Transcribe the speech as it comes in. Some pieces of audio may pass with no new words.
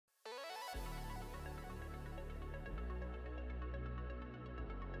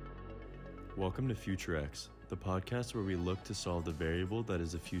Welcome to FutureX, the podcast where we look to solve the variable that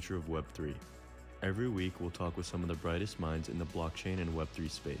is the future of Web3. Every week, we'll talk with some of the brightest minds in the blockchain and Web3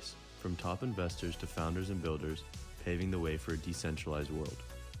 space, from top investors to founders and builders, paving the way for a decentralized world.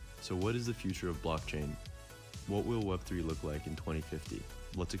 So what is the future of blockchain? What will Web3 look like in 2050?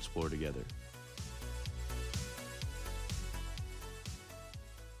 Let's explore together.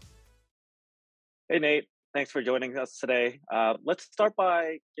 Hey, Nate. Thanks for joining us today. Let's start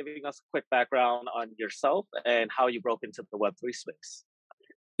by giving us a quick background on yourself and how you broke into the Web3 space.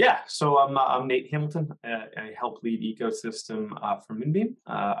 Yeah, so I'm Nate Hamilton. I help lead ecosystem for Moonbeam.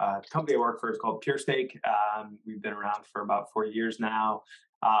 The company I work for is called PureStake. We've been around for about 4 years now.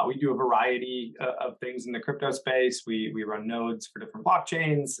 We do a variety of things in the crypto space. We run nodes for different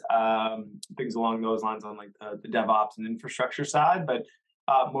blockchains, things along those lines on like the DevOps and infrastructure side. But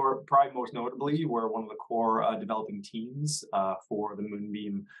probably most notably, we're one of the core developing teams for the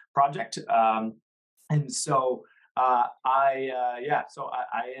Moonbeam project. And so I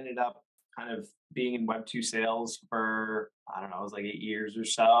ended up kind of being in Web2 sales for, I don't know, it was like 8 years or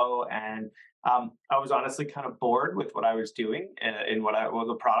so. And I was honestly kind of bored with what I was doing and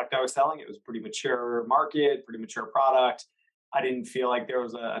the product I was selling. It was pretty mature market, pretty mature product. I didn't feel like there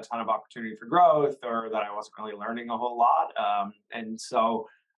was a ton of opportunity for growth or that I wasn't really learning a whole lot. And so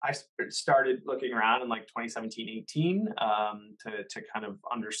I started looking around in like 2017, 18 to kind of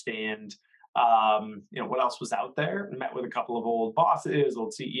understand what else was out there. And met with a couple of old bosses,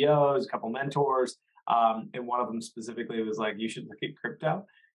 old CEOs, a couple mentors. And one of them specifically was like, you should look at crypto.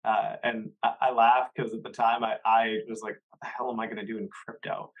 And I laughed because at the time I was like, what the hell am I going to do in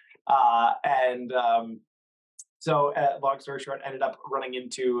crypto? So long story short, ended up running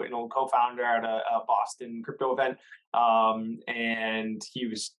into an old co-founder at a Boston crypto event. And he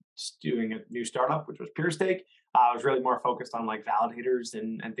was doing a new startup, which was PureStake. I was really more focused on like validators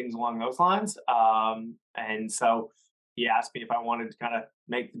and things along those lines. And so he asked me if I wanted to kind of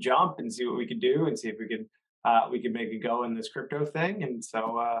make the jump and see what we could do and see if we could make it go in this crypto thing. And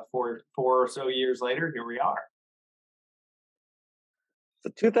so four or so years later, here we are. So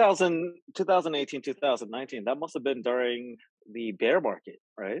 2018, 2019, that must have been during the bear market,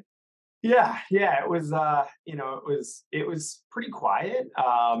 right? Yeah, it was, it was pretty quiet.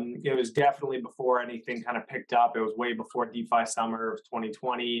 It was definitely before anything kind of picked up. It was way before DeFi summer of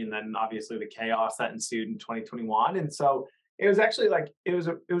 2020, and then obviously the chaos that ensued in 2021. And so it was actually like it was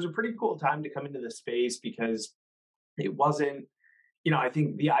a pretty cool time to come into the space because it wasn't. I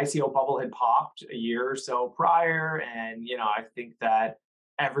think the ICO bubble had popped a year or so prior, and I think that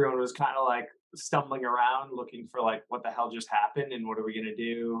everyone was kind of like stumbling around looking for like what the hell just happened and what are we going to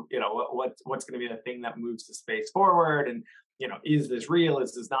do, what's going to be the thing that moves the space forward, and is this real,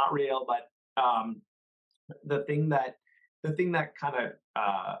 is this not real? But the thing that kind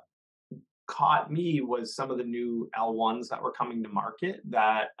of caught me was some of the new L1s that were coming to market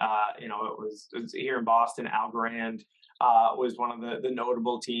that it was here in Boston. Algorand was one of the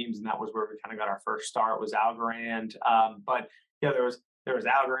notable teams, and that was where we kind of got our first start, was Algorand. But there was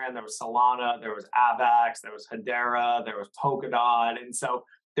Algorand, there was Solana, there was Avax, there was Hedera, there was Polkadot. And so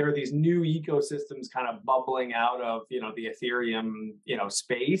there are these new ecosystems kind of bubbling out of, the Ethereum,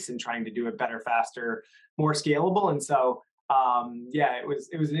 space and trying to do it better, faster, more scalable. And so,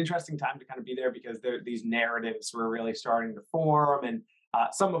 it was an interesting time to kind of be there because these narratives were really starting to form. And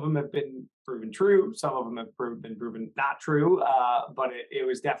some of them have been proven true. Some of them have been proven not true. But it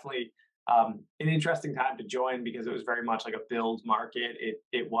was definitely an interesting time to join because it was very much like a build market.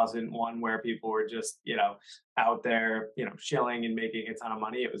 It wasn't one where people were just, out there, shilling and making a ton of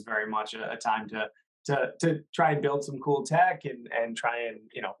money. It was very much a time to try and build some cool tech and try and,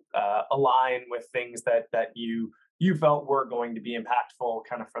 align with things that you felt were going to be impactful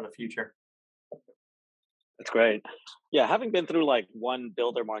kind of for the future. That's great. Yeah, having been through like one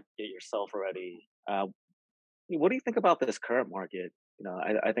builder market yourself already, what do you think about this current market?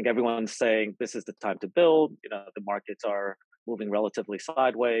 I think everyone's saying this is the time to build. The markets are moving relatively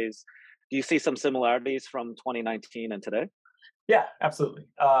sideways. Do you see some similarities from 2019 and today? Yeah, absolutely.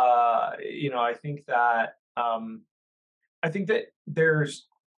 I think that there's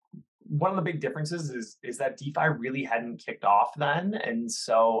one of the big differences is that DeFi really hadn't kicked off then, and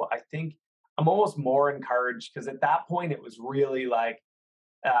so I think I'm almost more encouraged because at that point it was really like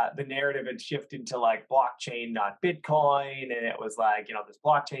the narrative had shifted to like blockchain, not Bitcoin, and it was like this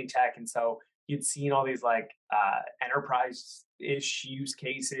blockchain tech, and so you'd seen all these like enterprise-ish use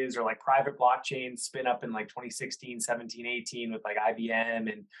cases or like private blockchains spin up in like 2016, 17, 18 with like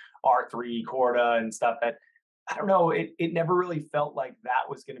IBM and R3 Corda and stuff that I don't know, it never really felt like that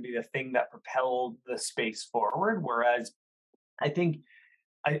was going to be the thing that propelled the space forward. Whereas I think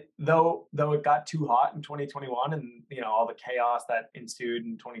though it got too hot in 2021, and all the chaos that ensued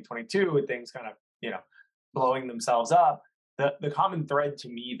in 2022 with things kind of blowing themselves up. The common thread to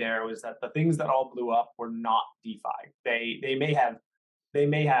me there was that the things that all blew up were not DeFi. They may have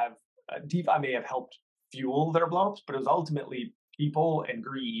DeFi may have helped fuel their blowups, but it was ultimately people and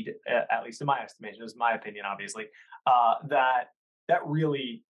greed, at least in my estimation, is my opinion, obviously, that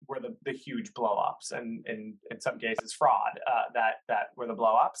really were the huge blowups, and in some cases fraud, that were the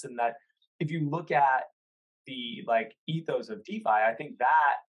blowups. And that if you look at the ethos of DeFi, I think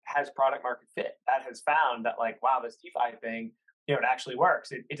that has product market fit. That has found that wow, this DeFi thing, it actually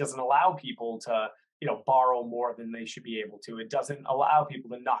works. It doesn't allow people to borrow more than they should be able to. It doesn't allow people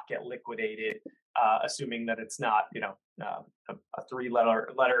to not get liquidated, assuming that it's not a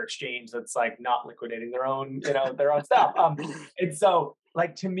three-letter exchange that's not liquidating their own their own stuff. And so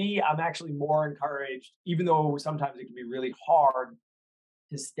to me, I'm actually more encouraged, even though sometimes it can be really hard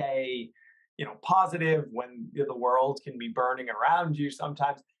to stay positive when the world can be burning around you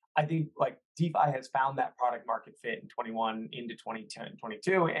sometimes. I think DeFi has found that product market fit in 21 into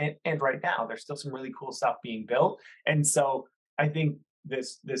 2022, and right now there's still some really cool stuff being built. And so I think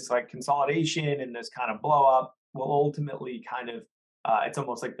this consolidation and this kind of blow up will ultimately kind of it's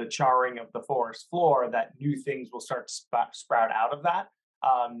almost like the charring of the forest floor, that new things will start to sprout out of that.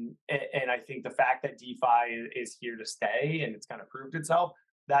 And I think the fact that DeFi is here to stay and it's kind of proved itself,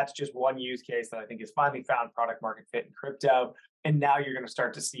 that's just one use case that I think has finally found product market fit in crypto. And now you're going to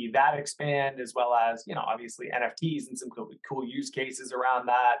start to see that expand, as well as, obviously NFTs and some cool use cases around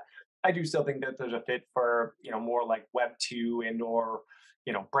that. I do still think that there's a fit for, more like Web 2 and or,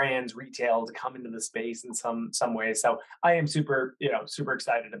 brands, retail to come into the space in some ways. So I am super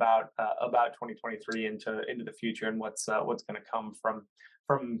excited about 2023 into the future, and what's going to come from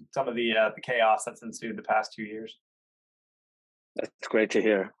some of the chaos that's ensued the past 2 years. That's great to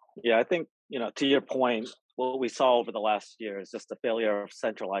hear. Yeah, I think, to your point, what we saw over the last year is just the failure of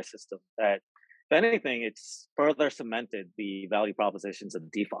centralized system that, if anything, it's further cemented the value propositions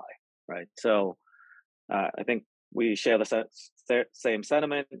of DeFi, right? So I think we share the same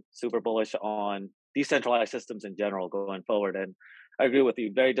sentiment, super bullish on decentralized systems in general going forward. And I agree with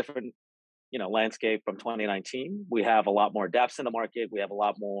you, very different, landscape from 2019. We have a lot more depths in the market. We have a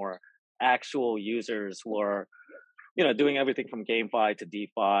lot more actual users who are doing everything from GameFi to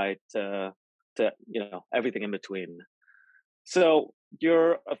DeFi to everything in between. So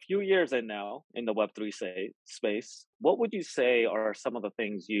you're a few years in now in the Web3 space. What would you say are some of the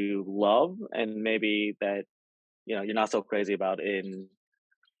things you love and maybe that you're not so crazy about in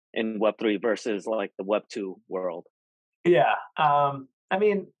Web3 versus the Web2 world? Yeah, I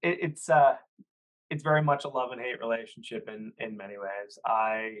mean it's very much a love and hate relationship in many ways.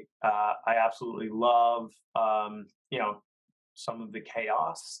 I absolutely love some of the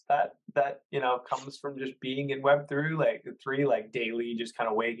chaos that comes from just being in Web3, daily, just kind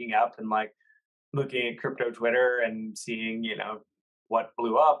of waking up and looking at crypto Twitter and seeing what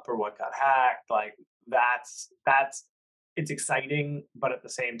blew up or what got hacked. That's it's exciting, but at the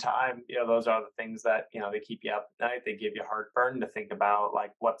same time, those are the things that they keep you up at night. They give you heartburn to think about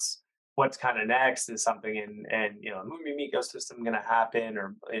what's kind of next. Is something in the Moonbeam ecosystem going to happen,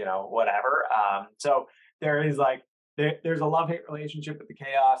 or whatever. So there is there's a love-hate relationship with the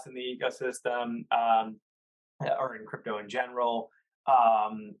chaos in the ecosystem, or in crypto in general.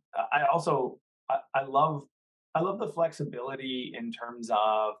 I also I love the flexibility in terms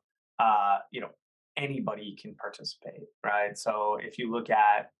of anybody can participate, right? So if you look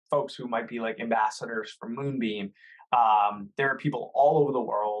at folks who might be ambassadors for Moonbeam, there are people all over the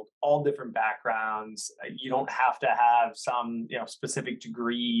world, all different backgrounds. You don't have to have some specific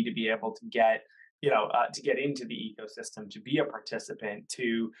degree to be able to get into the ecosystem, to be a participant,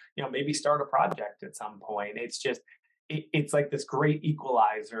 to maybe start a project at some point. It's just it's like this great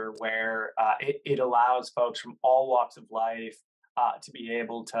equalizer where it allows folks from all walks of life to be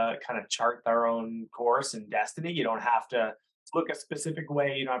able to kind of chart their own course and destiny. You don't have to look a specific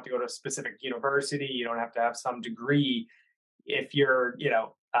way. You don't have to go to a specific university. You don't have to have some degree. If you're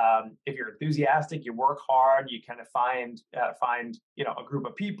enthusiastic, you work hard, you kind of find a group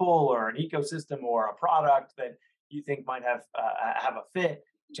of people or an ecosystem or a product that you think might have a fit.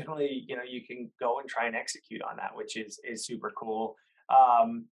 Generally, you can go and try and execute on that, which is super cool.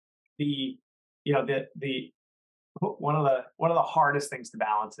 One of the hardest things to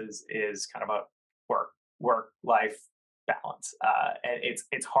balance is kind of a work life balance, and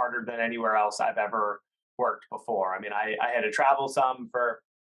it's harder than anywhere else I've ever worked before. I mean, I had to travel some for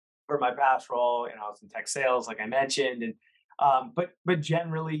my past role. I was in tech sales, like I mentioned, and but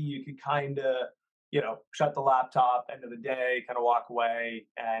generally you could kind of shut the laptop, end of the day, kind of walk away,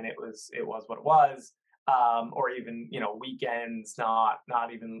 and it was what it was. Or even weekends, not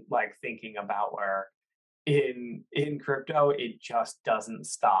even like thinking about where in crypto it just doesn't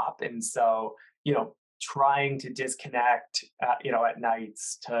stop. And so trying to disconnect at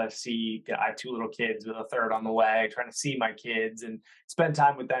nights to see, I have two little kids with a third on the way, trying to see my kids and spend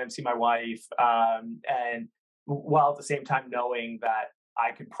time with them, see my wife, and while at the same time knowing that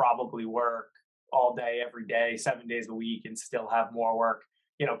I could probably work all day every day 7 days a week and still have more work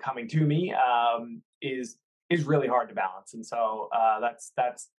coming to me, is really hard to balance. And so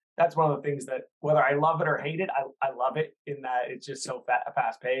that's one of the things that, whether I love it or hate it, I love it in that it's just so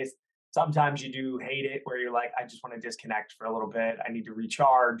fast paced. Sometimes you do hate it where you're like, I just want to disconnect for a little bit. I need to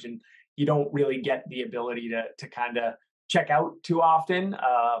recharge, and you don't really get the ability to kind of check out too often.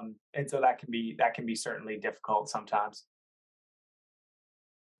 And so that can be certainly difficult sometimes.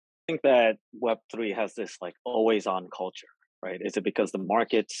 I think that Web3 has this like always on culture, right? Is it because the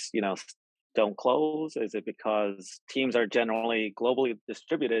markets, don't close? Is it because teams are generally globally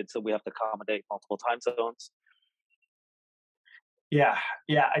distributed, so we have to accommodate multiple time zones? Yeah,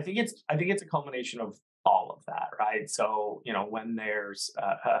 I think it's a culmination of all of that, right? So when there's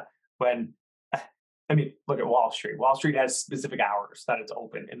when I mean, look at Wall Street. Wall Street has specific hours that it's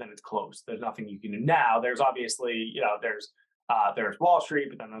open and then it's closed. There's nothing you can do now. There's obviously there's Wall Street,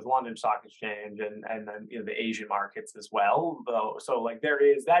 but then there's London Stock Exchange, and then the Asian markets as well. Though, so like there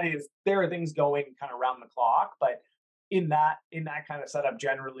are things going kind of around the clock, but in that kind of setup,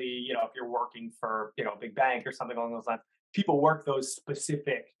 generally, if you're working for a big bank or something along those lines, people work those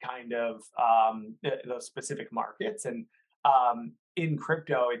specific kind of those specific markets. And in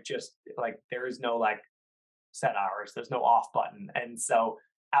crypto, it just like there is no like set hours. There's no off button, and so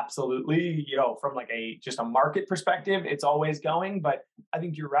absolutely, from like just a market perspective, it's always going. But I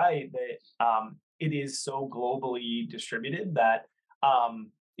think you're right that it is so globally distributed that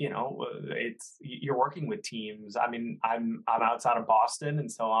it's you're working with teams. I mean, I'm outside of Boston, and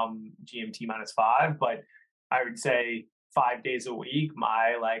so I'm GMT -5, but I would say 5 days a week,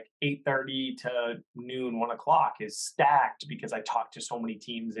 my like 8:30 to noon, 1 o'clock is stacked because I talk to so many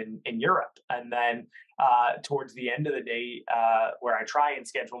teams in Europe. And then towards the end of the day, where I try and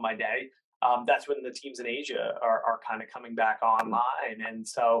schedule my day, that's when the teams in Asia are kind of coming back online. And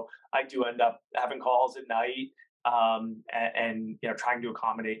so I do end up having calls at night, and trying to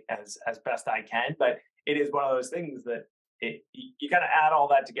accommodate as best I can. But it is one of those things that you kind of add all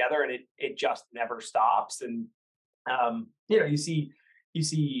that together, and it just never stops. And you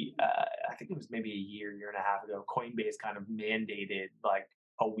see, I think it was maybe a year and a half ago, Coinbase kind of mandated like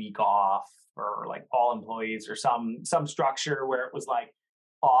a week off for like all employees, or some structure where it was like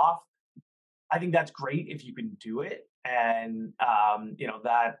off. I think that's great if you can do it. And,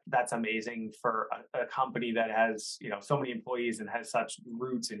 that's amazing for a company that has, so many employees and has such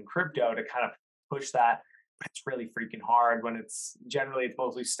roots in crypto to kind of push that. But it's really freaking hard when it's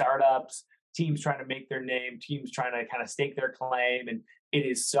mostly startups, teams trying to make their name, teams trying to kind of stake their claim. And it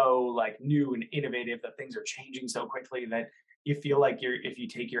is so like new and innovative that things are changing so quickly that you feel like if you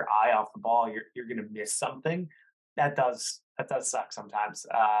take your eye off the ball, you're going to miss something. That does suck sometimes.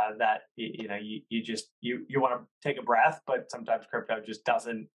 That you want to take a breath, but sometimes crypto just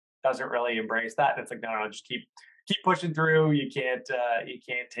doesn't really embrace that. And it's like, no, just keep pushing through. You can't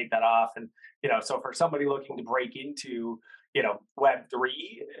take that off. And so for somebody looking to break into Web3,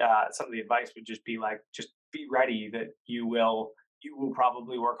 some of the advice would just be like, just be ready that you will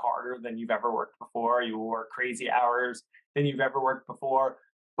probably work harder than you've ever worked before. You will work crazy hours than you've ever worked before,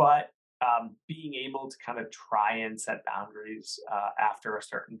 but being able to kind of try and set boundaries after a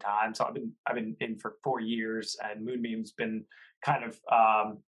certain time. So I've been in for 4 years, and Moonbeam's been kind of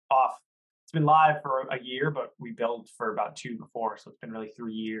off. It's been live for a year, but we built for about 2 before. So it's been really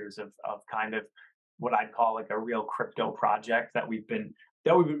 3 years of kind of what I'd call like a real crypto project that we've been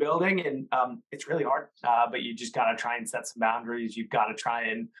building. And it's really hard, but you just got to try and set some boundaries. You've got to try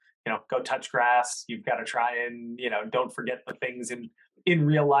and, go touch grass. You've got to try and, don't forget the things in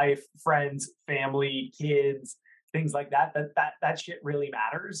real life, friends, family, kids, things like that. That shit really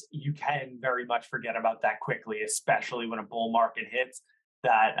matters. You can very much forget about that quickly, especially when a bull market hits.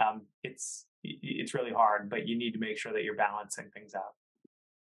 That it's really hard, but you need to make sure that you're balancing things out.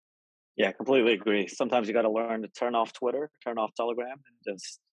 Yeah, completely agree. Sometimes you got to learn to turn off Twitter, turn off Telegram, and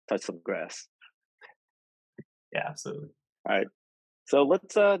just touch some grass. Yeah, absolutely. All right. So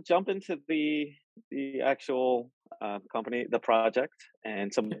let's jump into the actual company, the project,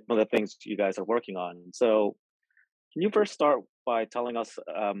 and some of the things you guys are working on. So can you first start by telling us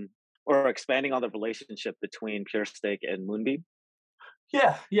or expanding on the relationship between PureStake and Moonbeam?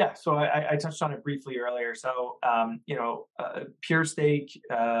 Yeah. So I touched on it briefly earlier. So, PureStake,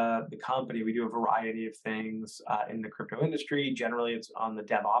 the company, we do a variety of things in the crypto industry. Generally, it's on the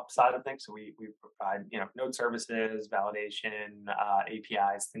DevOps side of things. So we provide, node services, validation,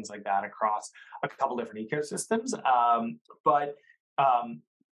 APIs, things like that across a couple different ecosystems. But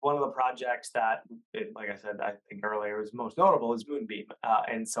one of the projects that, like I said, I think earlier was most notable is Moonbeam.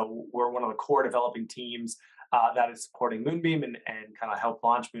 And so we're one of the core developing teams that is supporting Moonbeam and kind of help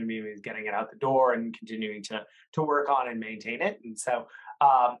launch Moonbeam, is getting it out the door and continuing to work on and maintain it. And so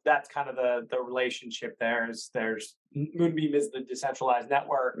that's kind of the relationship there. There's Moonbeam is the decentralized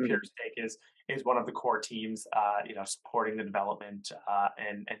network. Mhm. PureStake is one of the core teams, supporting the development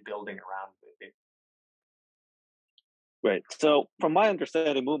and building around Moonbeam. Right. So, from my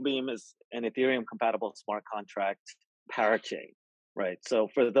understanding, Moonbeam is an Ethereum compatible smart contract parachain. Right. So,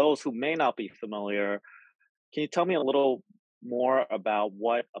 for those who may not be familiar, can you tell me a little more about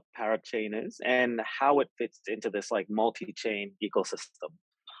what a parachain is and how it fits into this like multi-chain ecosystem?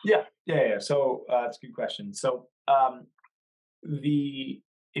 Yeah. So it's a good question. So the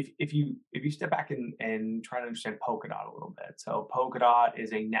if you step back and try to understand Polkadot a little bit. So Polkadot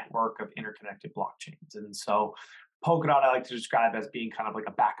is a network of interconnected blockchains, and so Polkadot I like to describe as being kind of like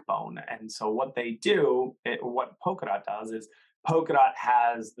a backbone. And so what they do, what Polkadot does is Polkadot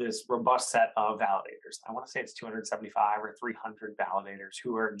has this robust set of validators. I want to say it's 275 or 300 validators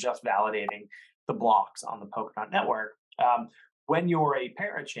who are just validating the blocks on the Polkadot network. When you're a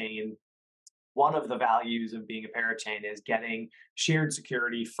parachain, one of the values of being a parachain is getting shared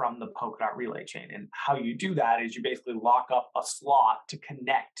security from the Polkadot relay chain. And how you do that is you basically lock up a slot to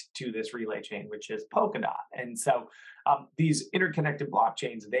connect to this relay chain, which is Polkadot. And so these interconnected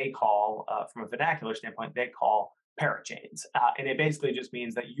blockchains, they call, from a vernacular standpoint, they call parachains. And it basically just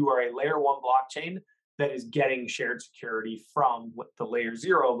means that you are a layer one blockchain that is getting shared security from the layer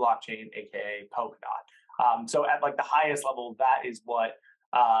zero blockchain, aka Polkadot. So at like the highest level, that is what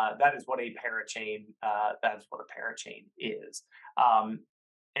a parachain. That is what a parachain is.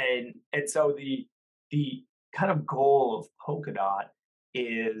 And so the kind of goal of Polkadot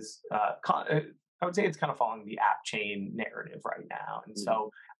is, I would say it's kind of following the app chain narrative right now. And so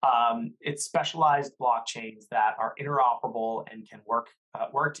it's specialized blockchains that are interoperable and can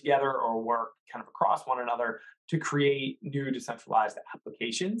work together or work kind of across one another to create new decentralized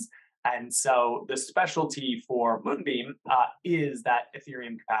applications. And so the specialty for Moonbeam is that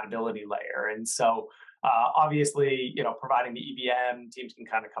Ethereum compatibility layer. And so obviously, providing the EVM, teams can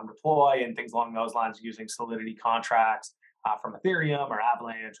kind of come deploy and things along those lines using Solidity contracts from Ethereum or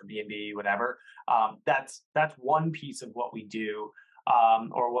Avalanche or BNB, whatever. That's one piece of what we do,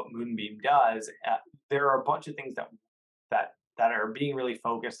 or what Moonbeam does. There are a bunch of things that are being really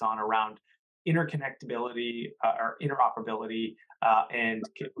focused on around interconnectability or interoperability and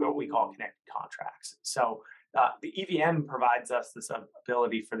what we call connected contracts. So the EVM provides us this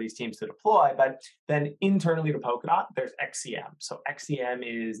ability for these teams to deploy, but then internally to Polkadot, there's XCM. So XCM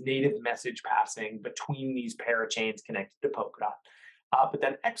is native message passing between these parachains connected to Polkadot. But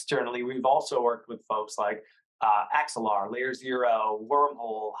then externally, we've also worked with folks like Axelar, Layer Zero,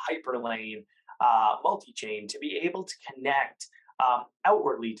 Wormhole, Hyperlane, Multichain to be able to connect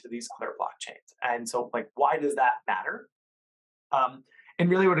outwardly to these other blockchains. And so, like, why does that matter? And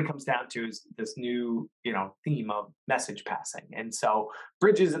really what it comes down to is this new, theme of message passing. And so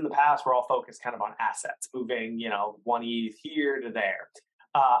bridges in the past were all focused kind of on assets, moving, 1 ETH here to there.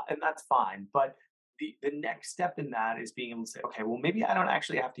 And that's fine. But the next step in that is being able to say, okay, well, maybe I don't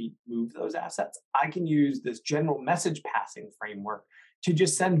actually have to move those assets. I can use this general message passing framework to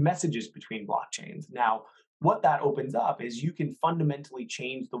just send messages between blockchains. Now, what that opens up is you can fundamentally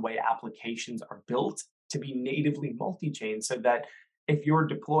change the way applications are built to be natively multi-chain, so that if you're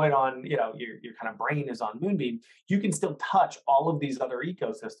deployed on, your kind of brain is on Moonbeam, you can still touch all of these other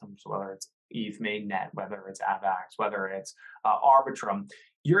ecosystems, whether it's ETH mainnet, whether it's AVAX, whether it's Arbitrum.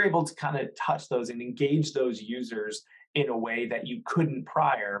 You're able to kind of touch those and engage those users in a way that you couldn't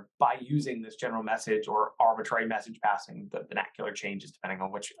prior by using this general message or arbitrary message passing. The vernacular changes depending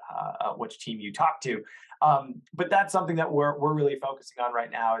on which team you talk to. But that's something that we're really focusing on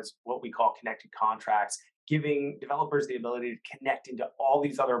right now, is what we call connected contracts, giving developers the ability to connect into all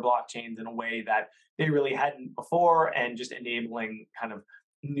these other blockchains in a way that they really hadn't before, and just enabling kind of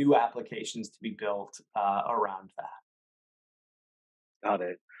new applications to be built around that. Got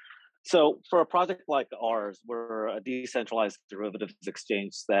it. So for a project like ours, we're a decentralized derivatives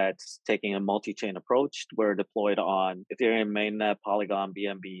exchange that's taking a multi-chain approach. We're deployed on Ethereum mainnet, Polygon,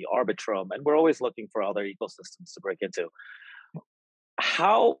 BNB, Arbitrum, and we're always looking for other ecosystems to break into.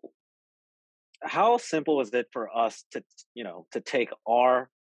 How how simple is it for us to, to take our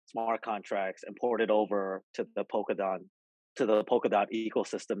smart contracts and port it over to the Polkadot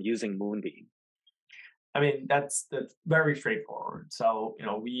ecosystem using Moonbeam? I mean, that's very straightforward. So,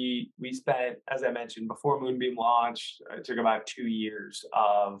 we spent, as I mentioned, before Moonbeam launched, it took about 2 years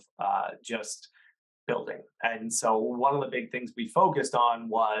of just building. And so one of the big things we focused on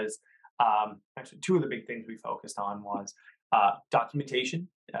was, actually two of the big things we focused on was documentation.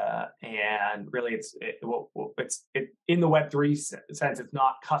 And really it's in the Web3 sense, it's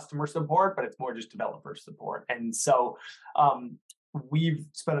not customer support, but it's more just developer support. And so we've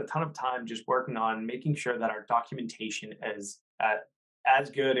spent a ton of time just working on making sure that our documentation is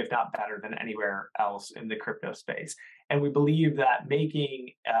as good, if not better, than anywhere else in the crypto space. And we believe that making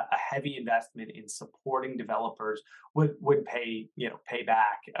a heavy investment in supporting developers would pay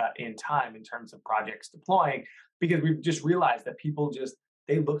back in time in terms of projects deploying, because we've just realized that people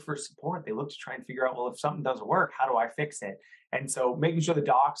they look for support. They look to try and figure out, well, if something doesn't work, how do I fix it? And so making sure the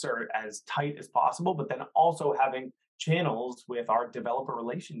docs are as tight as possible, but then also having channels with our developer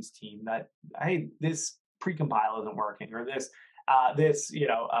relations team that, hey, this precompile isn't working, or this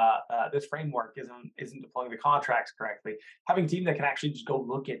framework isn't deploying the contracts correctly. Having a team that can actually just go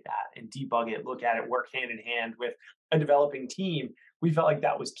look at that and debug it, look at it, work hand in hand with a developing team, we felt like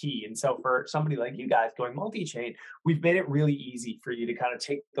that was key. And so for somebody like you guys going multi-chain, we've made it really easy for you to kind of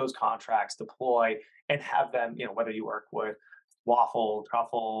take those contracts, deploy, and have them, whether you work with Waffle,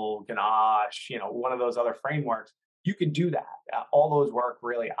 Truffle, Ganache, one of those other frameworks, you can do that. All those work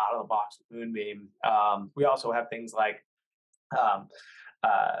really out of the box with Moonbeam. We also have things like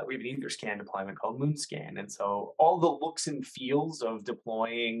we have an Etherscan deployment called Moonscan. And so all the looks and feels of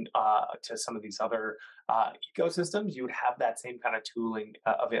deploying to some of these other ecosystems, you would have that same kind of tooling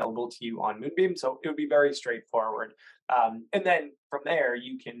available to you on Moonbeam. So it would be very straightforward. And then from there,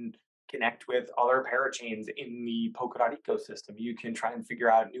 you can connect with other parachains in the Polkadot ecosystem. You can try and figure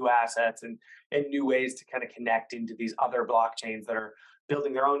out new assets and new ways to kind of connect into these other blockchains that are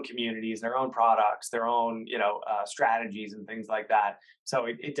building their own communities, their own products, their own strategies and things like that. So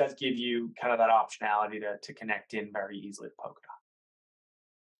it does give you kind of that optionality to connect in very easily with Polkadot.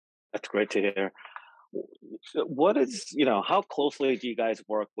 That's great to hear. What is, how closely do you guys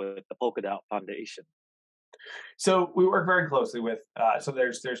work with the Polkadot Foundation? So we work very closely with, so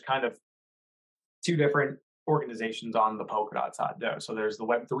there's kind of two different organizations on the Polkadot side there. So there's the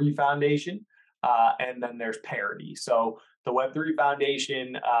Web3 Foundation, and then there's Parity. So the Web3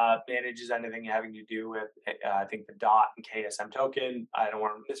 Foundation manages anything having to do with, I think, the DOT and KSM token. I don't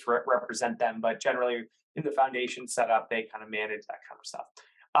want to misrepresent them, but generally in the foundation setup, they kind of manage that kind of stuff.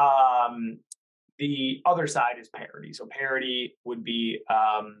 The other side is Parity. So Parity would be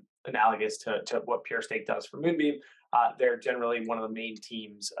analogous to what PureStake does for Moonbeam. They're generally one of the main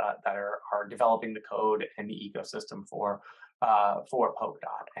teams that are developing the code and the ecosystem for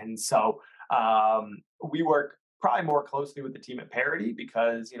Polkadot. And so we work probably more closely with the team at Parity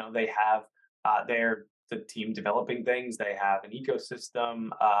because they have they're the team developing things. They have an ecosystem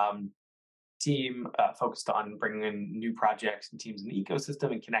team focused on bringing in new projects and teams in the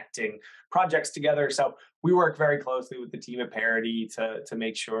ecosystem and connecting projects together. So we work very closely with the team at Parity to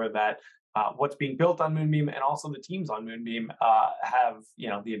make sure that what's being built on Moonbeam and also the teams on Moonbeam have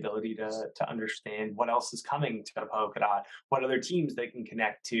the ability to understand what else is coming to Polkadot, what other teams they can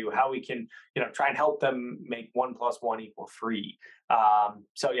connect to, how we can try and help them make 1 + 1 = 3.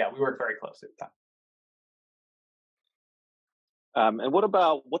 So yeah, we work very closely with them. And what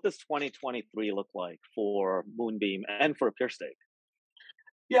does 2023 look like for Moonbeam and for PureStake?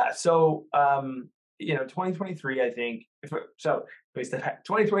 Yeah, so 2023, I think. So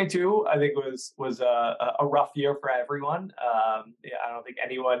 2022, I think was a rough year for everyone. I don't think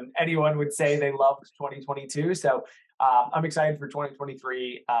anyone would say they loved 2022. So I'm excited for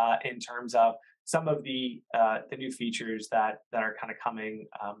 2023 in terms of some of the new features that are kind of coming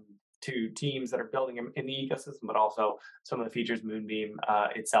to teams that are building them in the ecosystem, but also some of the features Moonbeam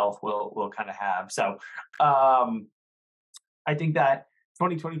itself will kind of have. So I think that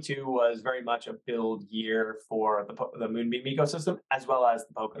 2022 was very much a build year for the Moonbeam ecosystem as well as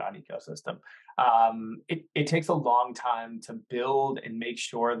the Polkadot ecosystem. It takes a long time to build and make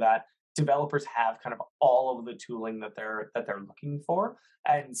sure that developers have kind of all of the tooling that they're looking for,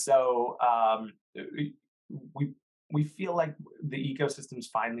 and so we feel like the ecosystem's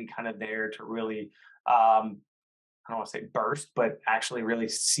finally kind of there to really, I don't want to say burst, but actually really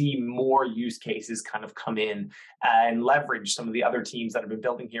see more use cases kind of come in and leverage some of the other teams that have been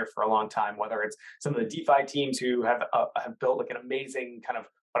building here for a long time, whether it's some of the DeFi teams who have built like an amazing kind of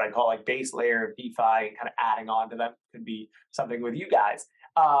what I call like base layer of DeFi and kind of adding on to them. Could be something with you guys.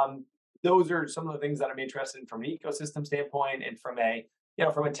 those are some of the things that I'm interested in from an ecosystem standpoint, and from a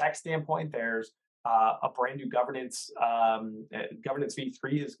tech standpoint. There's a brand new governance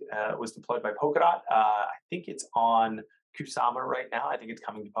v3 was deployed by Polkadot. I think it's on Kusama right now. I think it's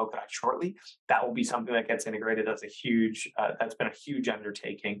coming to Polkadot shortly. That will be something that gets integrated. That's been a huge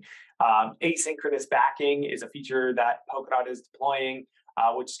undertaking. Asynchronous backing is a feature that Polkadot is deploying,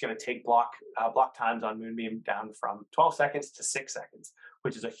 which is going to take block times on Moonbeam down from 12 seconds to 6 seconds,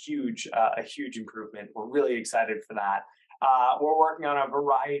 which is a huge improvement. We're really excited for that. We're working on a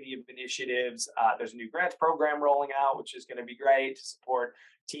variety of initiatives. There's a new grants program rolling out, which is going to be great to support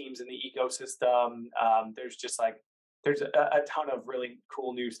teams in the ecosystem. There's a ton of really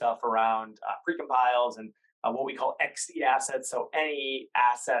cool new stuff around precompiles and what we call XC assets. So any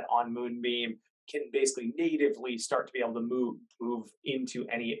asset on Moonbeam can basically natively start to be able to move into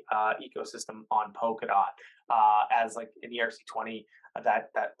any ecosystem on Polkadot as like an ERC20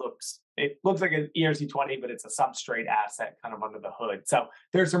 that looks like an ERC20, but it's a substrate asset kind of under the hood. So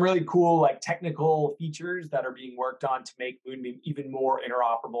there's some really cool like technical features that are being worked on to make Moonbeam even more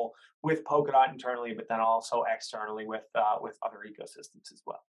interoperable with Polkadot internally, but then also externally with other ecosystems as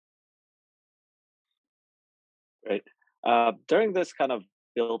well. Great. During this kind of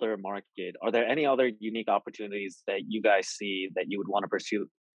builder market, are there any other unique opportunities that you guys see that you would want to pursue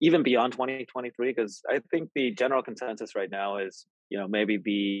even beyond 2023? Because I think the general consensus right now is, maybe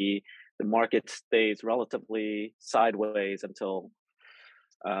the market stays relatively sideways until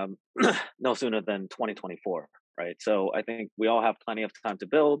no sooner than 2024, right? So I think we all have plenty of time to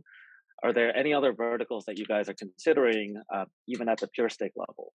build. Are there any other verticals that you guys are considering, even at the PureStake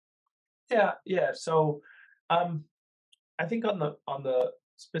level? Yeah. So I think on the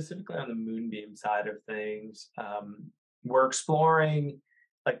specifically on the Moonbeam side of things, we're exploring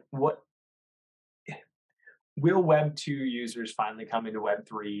like will Web 2 users finally come into Web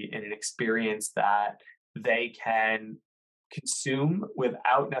 3 in an experience that they can consume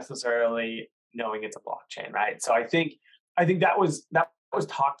without necessarily knowing it's a blockchain, right? So I think that was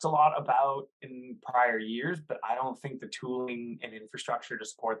talked a lot about in prior years, but I don't think the tooling and infrastructure to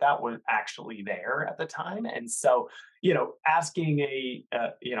support that was actually there at the time. And so, asking a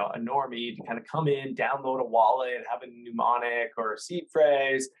normie to kind of come in, download a wallet, have a mnemonic or a seed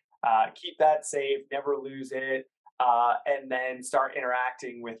phrase, keep that safe, never lose it, and then start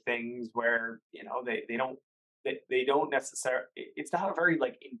interacting with things where they don't necessarily. It's not a very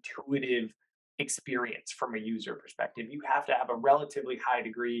like intuitive experience from a user perspective. You have to have a relatively high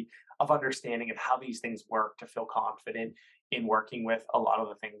degree of understanding of how these things work to feel confident in working with a lot of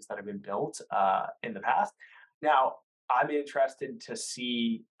the things that have been built in the past. Now, I'm interested to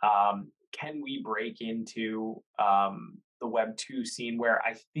see can we break into the Web 2 scene, where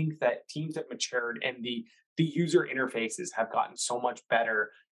I think that teams have matured and the user interfaces have gotten so much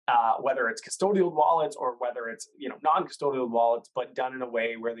better, whether it's custodial wallets or whether it's non-custodial wallets, but done in a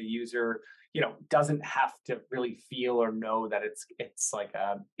way where the user doesn't have to really feel or know that it's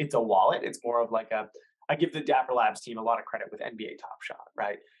a wallet. It's more of like I give the Dapper Labs team a lot of credit with NBA Top Shot,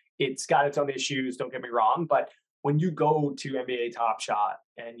 right? It's got its own issues, don't get me wrong, but when you go to NBA Top Shot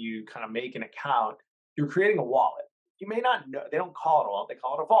and you kind of make an account, you're creating a wallet. You may not know, they don't call it a wallet, they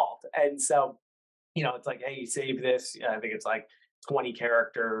call it a vault. And so, it's like, hey, save this. I think it's like 20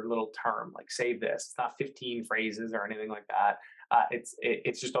 character little term, like save this. It's not 15 phrases or anything like that.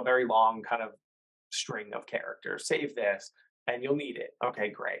 It's just a very long kind of string of characters. Save this and you'll need it. Okay,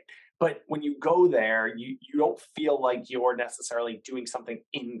 great. But when you go there, you don't feel like you're necessarily doing something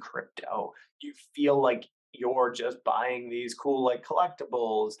in crypto. You feel like you're just buying these cool like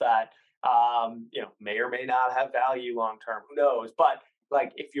collectibles that may or may not have value long term. Who knows? But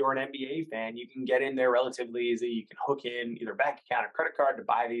like if you're an NBA fan, you can get in there relatively easy. You can hook in either bank account or credit card to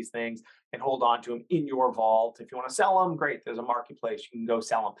buy these things and hold on to them in your vault. If you want to sell them, great. There's a marketplace. You can go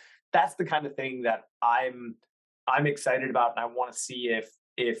sell them. That's the kind of thing that I'm excited about, and I want to see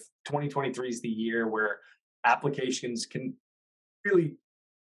if 2023 is the year where applications can really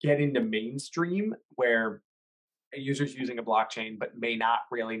get into mainstream, where a user's using a blockchain but may not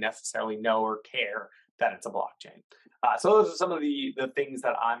really necessarily know or care that it's a blockchain. So those are some of the things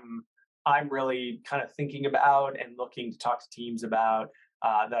that I'm really kind of thinking about and looking to talk to teams about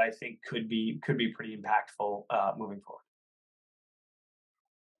that I think could be pretty impactful moving forward.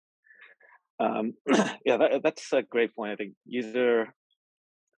 That's a great point. I think the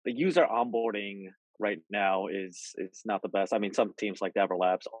user onboarding right now is not the best. I mean, some teams like Dapper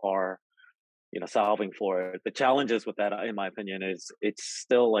Labs are solving for it. The challenges with that, in my opinion, is it's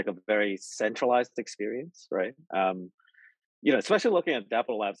still like a very centralized experience, right? Especially looking at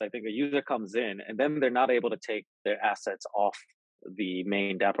Dapper Labs, I think a user comes in and then they're not able to take their assets off the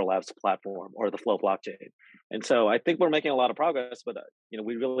main Dapper Labs platform or the Flow blockchain. And so I think we're making a lot of progress, but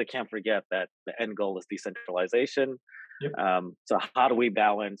we really can't forget that the end goal is decentralization. Yep. So how do we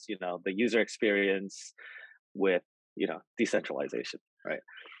balance, the user experience with, decentralization, right?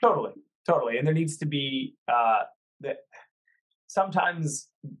 Totally. And there needs to be that sometimes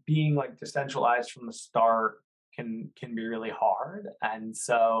being like decentralized from the start can be really hard. And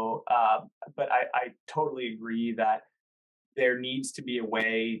so, but I totally agree that there needs to be a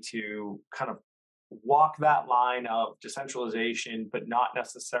way to kind of walk that line of decentralization, but not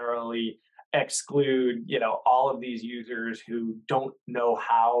necessarily exclude, all of these users who don't know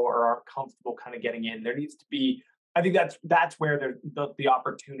how or aren't comfortable kind of getting in. There needs to be, I think that's where the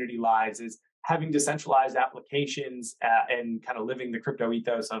opportunity lies, is having decentralized applications and kind of living the crypto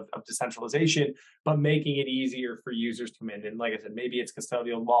ethos of decentralization, but making it easier for users to come in. And like I said, maybe it's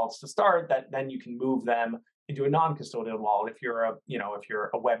custodial wallets to start, that then you can move them into a non-custodial wallet if you're a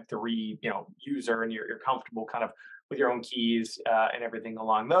Web3 user and you're comfortable kind of with your own keys and everything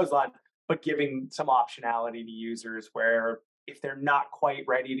along those lines, but giving some optionality to users where if they're not quite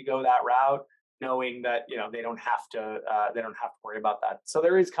ready to go that route, knowing that they don't have to worry about that. So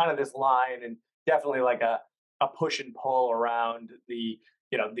there is kind of this line, and definitely like a push and pull around the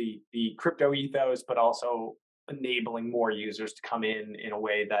the crypto ethos, but also enabling more users to come in a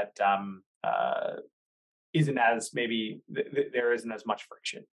way that isn't as maybe there isn't as much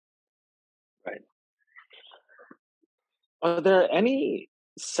friction. Right. Are there any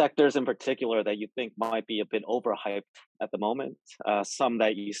sectors in particular that you think might be a bit overhyped at the moment? Some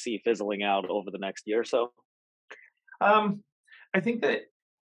that you see fizzling out over the next year or so? I think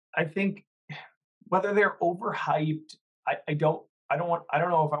whether they're overhyped, I don't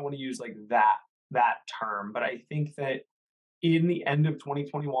know if I want to use like that term, but I think that in the end of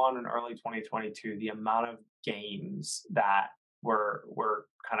 2021 and early 2022, the amount of games that were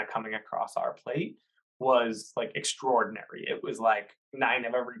kind of coming across our plate was like extraordinary. It was like 9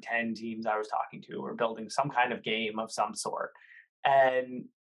 of every 10 teams I was talking to were building some kind of game of some sort. And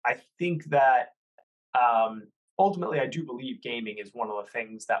I think that ultimately, I do believe gaming is one of the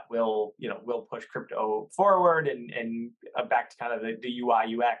things that will push crypto forward and back to kind of the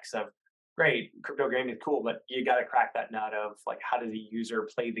UI UX of, great, crypto gaming is cool, but you got to crack that nut of like, how does the user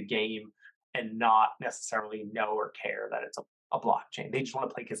play the game and not necessarily know or care that it's a blockchain. They just want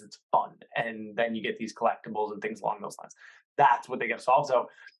to play because it's fun. And then you get these collectibles and things along those lines. That's what they got to solve. So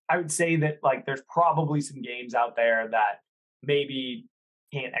I would say that like there's probably some games out there that maybe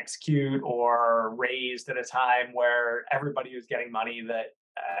can't execute or raised at a time where everybody is getting money, that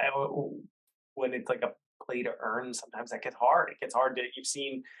when it's like a play to earn, sometimes that gets hard. It gets hard you've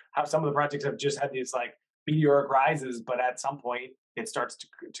seen how some of the projects have just had these like meteoric rises, but at some point it starts to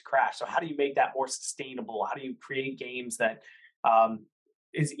crash. So how do you make that more sustainable? How do you create games that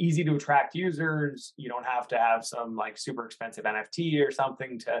is easy to attract users? You don't have to have some like super expensive NFT or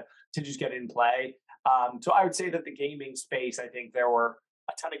something to just get in play. So I would say that the gaming space, I think there were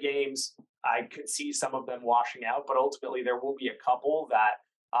a ton of games. I could see some of them washing out, but ultimately there will be a couple that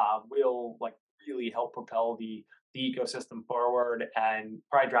will like really help propel the ecosystem forward and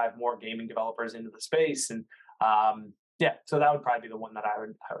probably drive more gaming developers into the space. And so that would probably be the one that I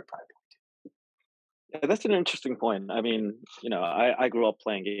would probably point to. Yeah, that's an interesting point. I mean, I grew up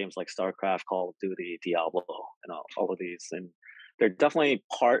playing games like StarCraft, Call of Duty, Diablo, and all of these, and they're definitely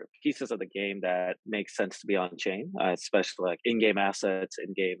pieces of the game that make sense to be on chain, especially like in-game assets,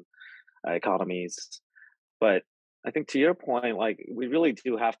 in-game economies. But I think to your point, like we really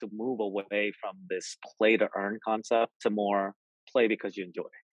do have to move away from this play to earn concept to more play because you enjoy,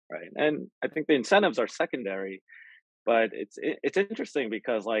 right? And I think the incentives are secondary, but it's interesting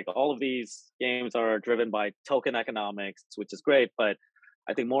because like all of these games are driven by token economics, which is great, but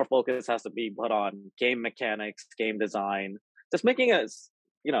I think more focus has to be put on game mechanics, game design, just making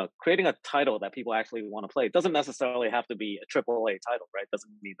creating a title that people actually want to play. It doesn't necessarily have to be a AAA title, right? It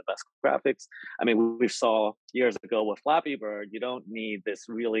doesn't need the best graphics. I mean, we saw years ago with Flappy Bird, you don't need this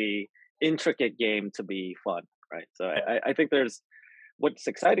really intricate game to be fun, right? So I think what's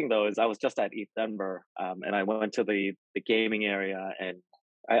exciting though is I was just at ETH Denver, and I went to the gaming area, and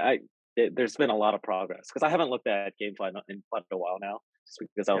there's been a lot of progress because I haven't looked at GameFi in quite a while now, just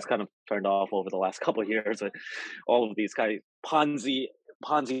because I was kind of turned off over the last couple of years with all of these kind of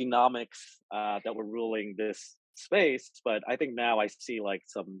Ponzi-nomics that were ruling this space. But I think now I see like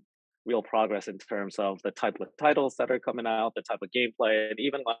some real progress in terms of the type of titles that are coming out, the type of gameplay, and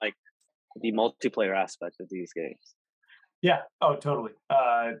even like the multiplayer aspect of these games. Yeah. Oh, totally.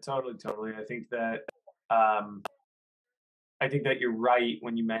 Totally. I think that you're right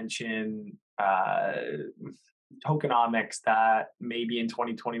when you mention tokenomics that maybe in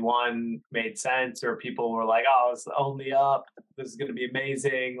 2021 made sense, or people were like, oh, it's only up, this is going to be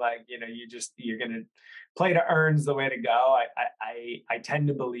amazing, like, you're going to play to earn's the way to go. I tend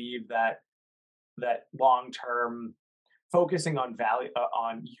to believe that long term focusing on value,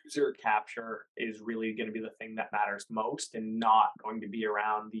 on user capture, is really going to be the thing that matters most, and not going to be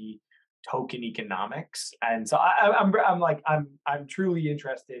around the token economics. And so I'm truly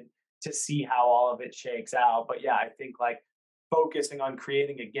interested to see how all of it shakes out. But yeah, I think like focusing on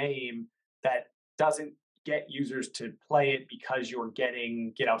creating a game that doesn't get users to play it because you're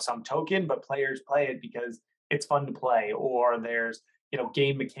getting, some token, but players play it because it's fun to play, or there's,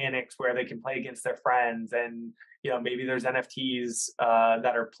 game mechanics where they can play against their friends, and maybe there's NFTs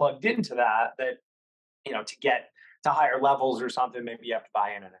that are plugged into that to get to higher levels or something, maybe you have to buy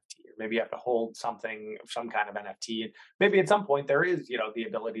an NFT, or maybe you have to hold some kind of NFT. And maybe at some point there is, the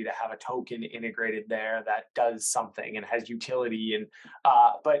ability to have a token integrated there that does something and has utility. And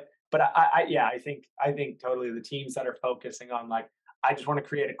I think totally the teams that are focusing on like, I just want to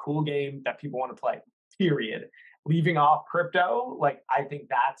create a cool game that people want to play, period. Leaving off crypto, like, I think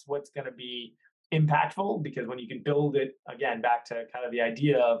that's what's going to be impactful, because when you can build it, again, back to kind of the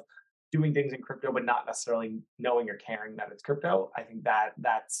idea of doing things in crypto, but not necessarily knowing or caring that it's crypto, I think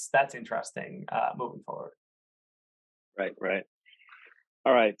that's interesting moving forward. Right.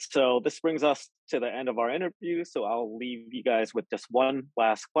 All right. So this brings us to the end of our interview. So I'll leave you guys with just one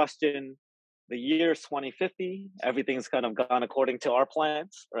last question. The year's 2050. Everything's kind of gone according to our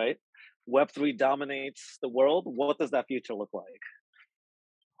plans, right? Web3 dominates the world. What does that future look like?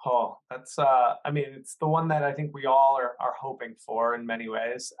 Oh, that's it's the one that I think we all are hoping for in many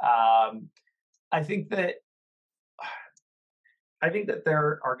ways. I think that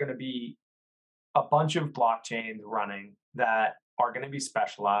there are going to be a bunch of blockchains running that are going to be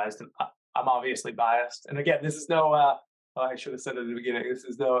specialized. And I'm obviously biased. And again, this is no I should have said it at the beginning.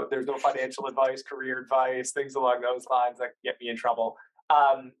 There's no financial advice, career advice, things along those lines that get me in trouble.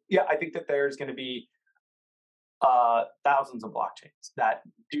 I think that there's going to be thousands of blockchains that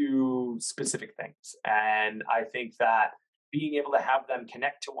do specific things. And I think that being able to have them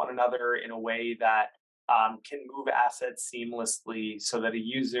connect to one another in a way that can move assets seamlessly, so that a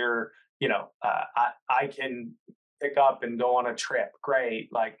user, I can pick up and go on a trip. Great.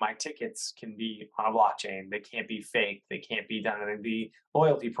 Like, my tickets can be on a blockchain. They can't be fake. They can't be done in the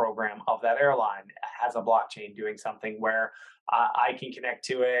loyalty program of that airline has a blockchain doing something where I can connect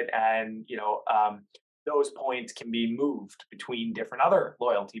to it, and, those points can be moved between different other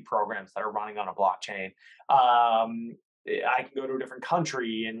loyalty programs that are running on a blockchain. I can go to a different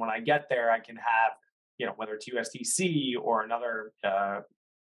country, and when I get there, I can have, whether it's USDC or another,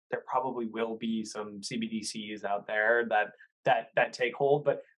 there probably will be some CBDCs out there that take hold,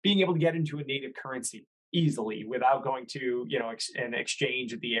 but being able to get into a native currency easily without going to, an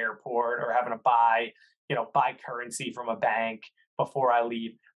exchange at the airport, or having to buy currency from a bank before I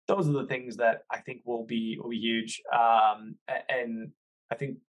leave. Those are the things that I think will be huge. And I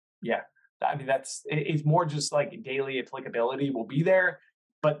think, it's more just like daily applicability will be there,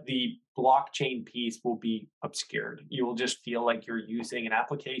 but the blockchain piece will be obscured. You will just feel like you're using an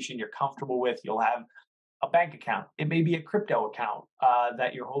application you're comfortable with. You'll have a bank account. It may be a crypto account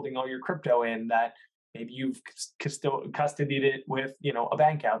that you're holding all your crypto in, that maybe you've custodied it with, a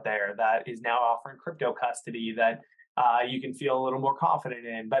bank out there that is now offering crypto custody that you can feel a little more confident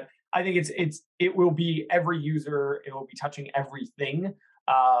in. But I think it will be every user. It will be touching everything.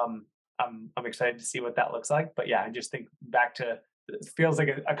 I'm excited to see what that looks like. But yeah, I just think back to, it feels like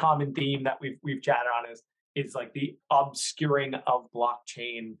a common theme that we've chatted on is like the obscuring of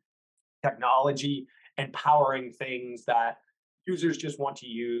blockchain technology and powering things that users just want to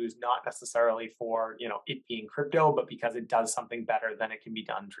use, not necessarily for it being crypto, but because it does something better than it can be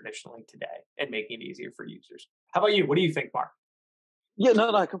done traditionally today, and making it easier for users. How about you? What do you think, Mark? Yeah,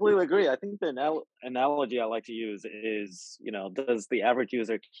 no, I completely agree. I think the analogy I like to use is, does the average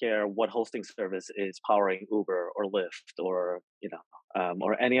user care what hosting service is powering Uber or Lyft or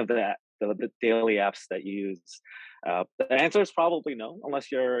or any of the daily apps that you use? The answer is probably no, unless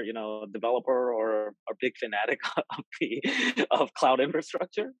you're a developer or a big fanatic of cloud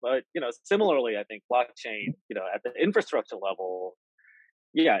infrastructure. But similarly, I think blockchain, at the infrastructure level,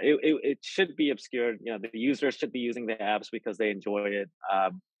 yeah, it should be obscured. The users should be using the apps because they enjoy it,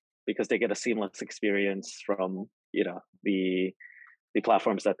 because they get a seamless experience from the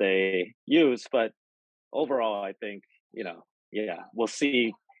platforms that they use. But overall, I think we'll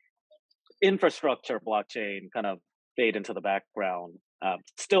see infrastructure blockchain kind of fade into the background.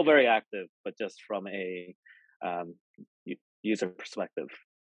 Still very active, but just from a user perspective.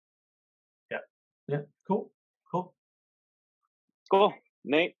 Yeah, cool. Cool. Cool.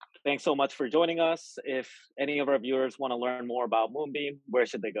 Nate, thanks so much for joining us. If any of our viewers want to learn more about Moonbeam, where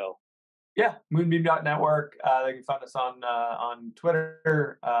should they go? Yeah, Moonbeam.network. They can find us on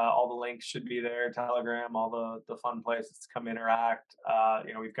Twitter. All the links should be there. Telegram, all the fun places to come interact.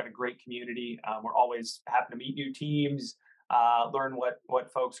 We've got a great community. We're always happy to meet new teams, learn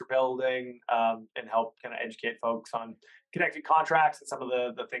what folks are building, and help kind of educate folks on connected contracts and some of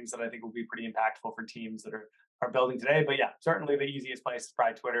the things that I think will be pretty impactful for teams that are building today. But yeah, certainly the easiest place is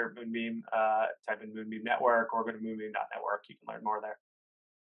probably Twitter, Moonbeam. Type in Moonbeam Network or go to Moonbeam.network. You can learn more there.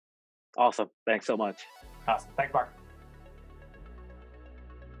 Awesome. Thanks so much. Awesome. Thanks, Mark.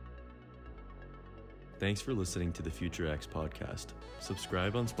 Thanks for listening to the FutureX podcast.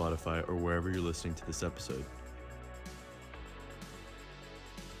 Subscribe on Spotify or wherever you're listening to this episode.